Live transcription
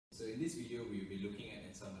this video, we will be looking at and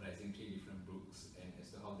summarizing three different books and as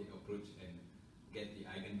to how they approach and get the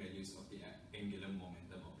eigenvalues of the angular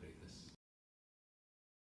momentum operators.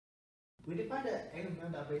 We define the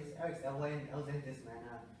eigenmomentum operators X, Ly, and Lz in this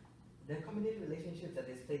manner. The commutative relationships are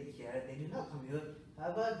displayed here. They do not commute.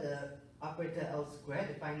 However, the operator L squared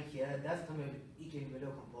defined here does commute with each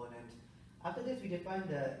individual component. After this, we define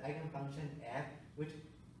the eigenfunction f, which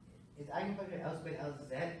is eigenfunction L squared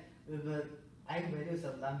Lz with the eigenvalues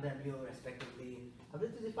of lambda and mu respectively. After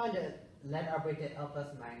this, we define the lat operator L plus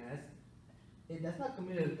minus. It does not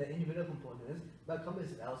commute with the individual components, but commutes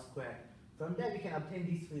with L squared. From that, we can obtain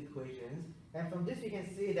these two equations, and from this, we can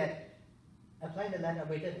see that applying the lat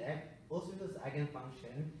operator to f also equals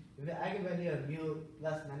eigenfunction with the eigenvalue of mu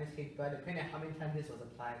plus minus h bar, depending on how many times this was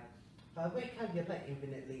applied. However, it can't be applied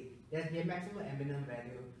infinitely. There's the maximum and minimum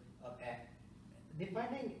value of f.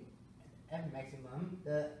 Defining f maximum,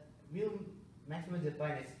 the mu maximum is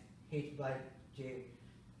defined as h by j.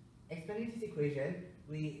 Expanding this equation,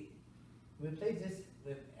 we replace this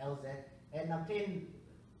with Lz and obtain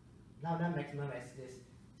lambda maximum as this.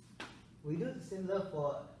 We do similar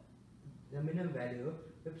for the minimum value,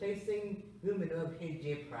 replacing mu minimum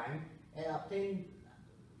hj prime and obtain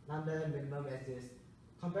lambda minimum as this.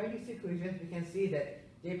 Comparing these equations, we can see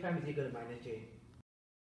that j prime is equal to minus j.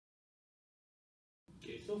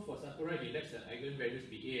 Okay, so for Sakura, he lets the eigenvalues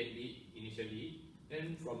be a and b initially.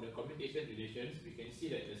 Then from the commutation relations, we can see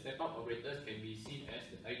that the step-up operators can be seen as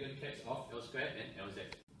the eigencats of L squared and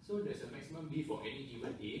Lz. So there's a maximum b for any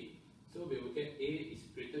given a. So we will get a is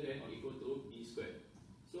greater than or equal to b squared.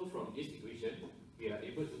 So from this equation, we are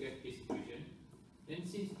able to get this equation. Then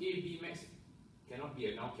since a b max cannot be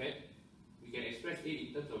a null cat, we can express a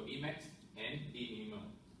in terms of b max and b minimum.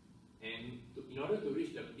 And in order to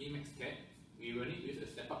reach the b max cat, we will need to use a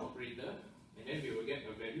step-up operator, and then we will get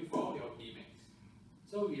a value for your b max.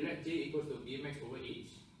 So we let j equals to b max over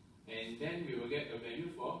h, and then we will get a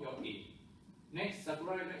value for your a. Next,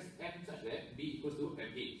 Sakura writes m such that b equals to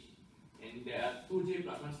mh, and there are 2j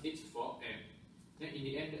plus 1 states for m. Then in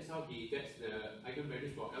the end, that's how he gets the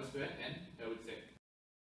eigenvalues for L squared and Lz.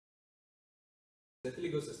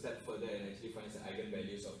 Certainly goes a step further and actually finds the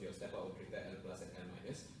eigenvalues of your step-up operator L plus and L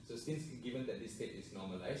minus. So since given that this state is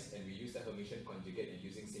normalized and we use the Hermitian conjugate and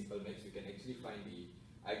using simple maps, we can actually find the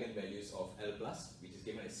eigenvalues of L plus, which is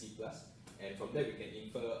given as C plus, and from there we can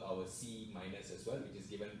infer our C minus as well, which is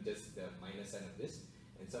given just the minus sign of this.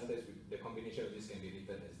 And sometimes the combination of this can be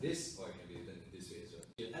written as this, or it can be written in this way as well.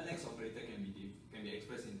 The Lx operator can be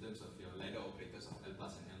expressed in terms of your ladder operators of L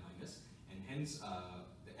plus and L minus, and hence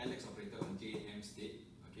the Lx operator on Jm state,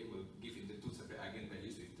 okay, will give into two separate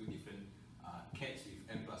eigenvalues with two different cats with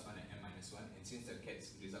m plus 1 and m minus 1. And since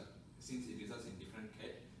since it results in different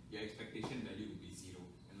cat, your expectation value will be 0.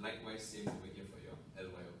 And likewise, same with